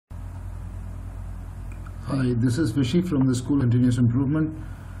Hi, this is Vishy from the School of Continuous Improvement.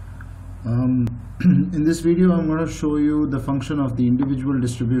 In this video, I'm going to show you the function of the individual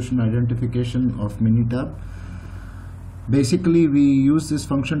distribution identification of Minitab. Basically, we use this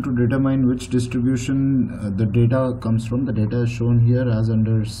function to determine which distribution the data comes from. The data is shown here as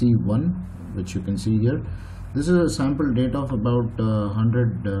under C1, which you can see here. This is a sample data of about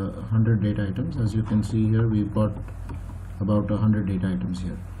 100 data items. As you can see here, we've got about 100 data items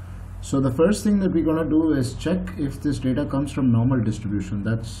here. So the first thing that we're going to do is check if this data comes from normal distribution.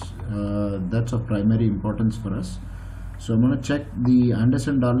 That's of primary importance for us. So I'm going to check the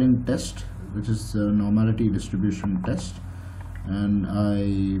Anderson-Darling test, which is the normality distribution test, and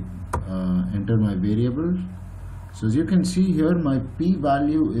I enter my variable. So as you can see here, my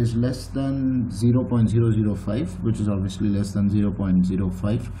p-value is less than 0.005, which is obviously less than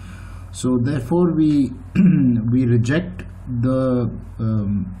 0.05. So therefore we reject the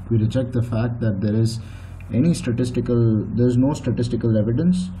fact that there's no statistical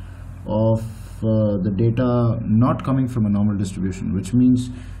evidence of the data not coming from a normal distribution, which means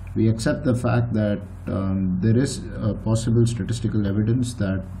we accept the fact that there is a possible statistical evidence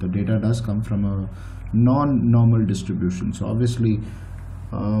that the data does come from a non-normal distribution. So obviously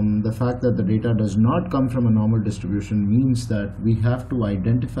the fact that the data does not come from a normal distribution means that we have to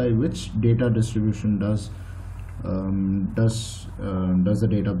identify which data distribution does the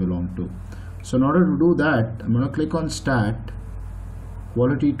data belong to. So in order to do that, I'm going to click on Stat,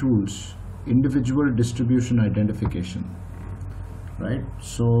 Quality Tools, Individual Distribution Identification. Right.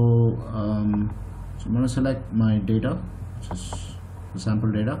 So I'm going to select my data, which is the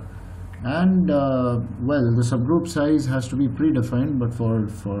sample data, and well, the subgroup size has to be predefined, but for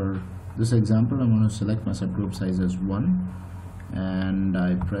this example, I'm going to select my subgroup size as 1. And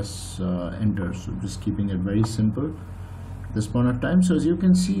I press enter. So just keeping it very simple at this point of time. So as you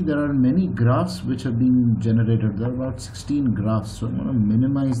can see, there are many graphs which have been generated. There are about 16 graphs. So I'm going to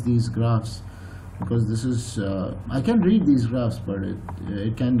minimize these graphs because this is I can read these graphs, but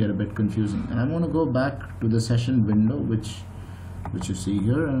it can get a bit confusing. And I'm going to go back to the session window, which you see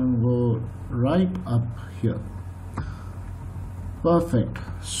here, and go right up here. Perfect.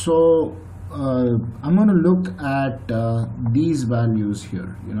 So I'm going to look at these values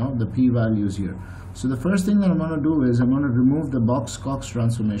here, the p-values here. So the first thing that I'm going to do is I'm going to remove the Box-Cox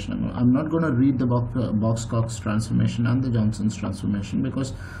transformation. I'm not going to read the Box-Cox transformation and the Johnson's transformation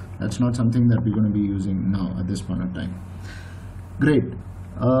because that's not something that we're going to be using now at this point of time. Great.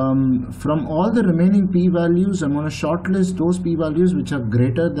 From all the remaining p-values, I'm going to shortlist those p-values which are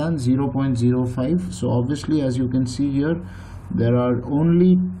greater than 0.05. So obviously, as you can see here, there are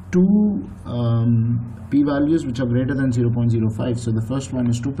only two p-values which are greater than 0.05. So the first one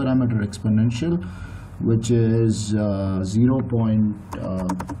is 2-parameter exponential, which is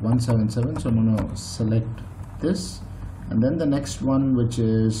 0.177. So I'm going to select this, and then the next one, which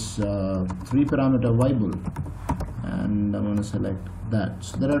is 3-parameter Weibull, and I'm going to select that.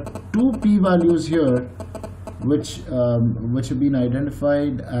 So there are two p-values here which have been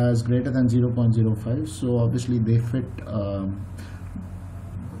identified as greater than 0.05. So obviously they fit.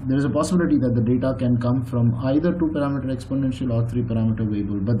 There is a possibility that the data can come from either 2-parameter exponential or 3-parameter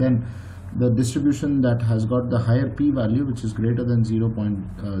Weibull, but then the distribution that has got the higher p-value, which is greater than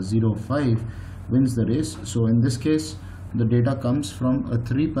 0.05, wins the race. So in this case, the data comes from a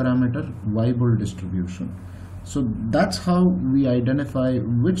 3-parameter Weibull distribution. So that's how we identify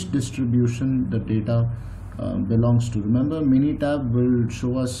which distribution the data belongs to. Remember, Minitab will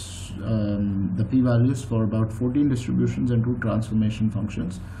show us the p-values for about 14 distributions and 2 transformation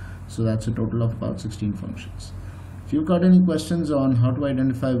functions. So that's a total of about 16 functions. If you've got any questions on how to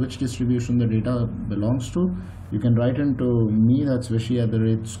identify which distribution the data belongs to, you can write into me, that's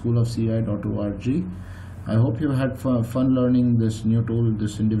vishy@schoolofci.org. I hope you had fun learning this new tool,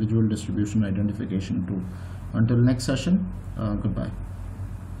 this individual distribution identification tool. Until next session, goodbye.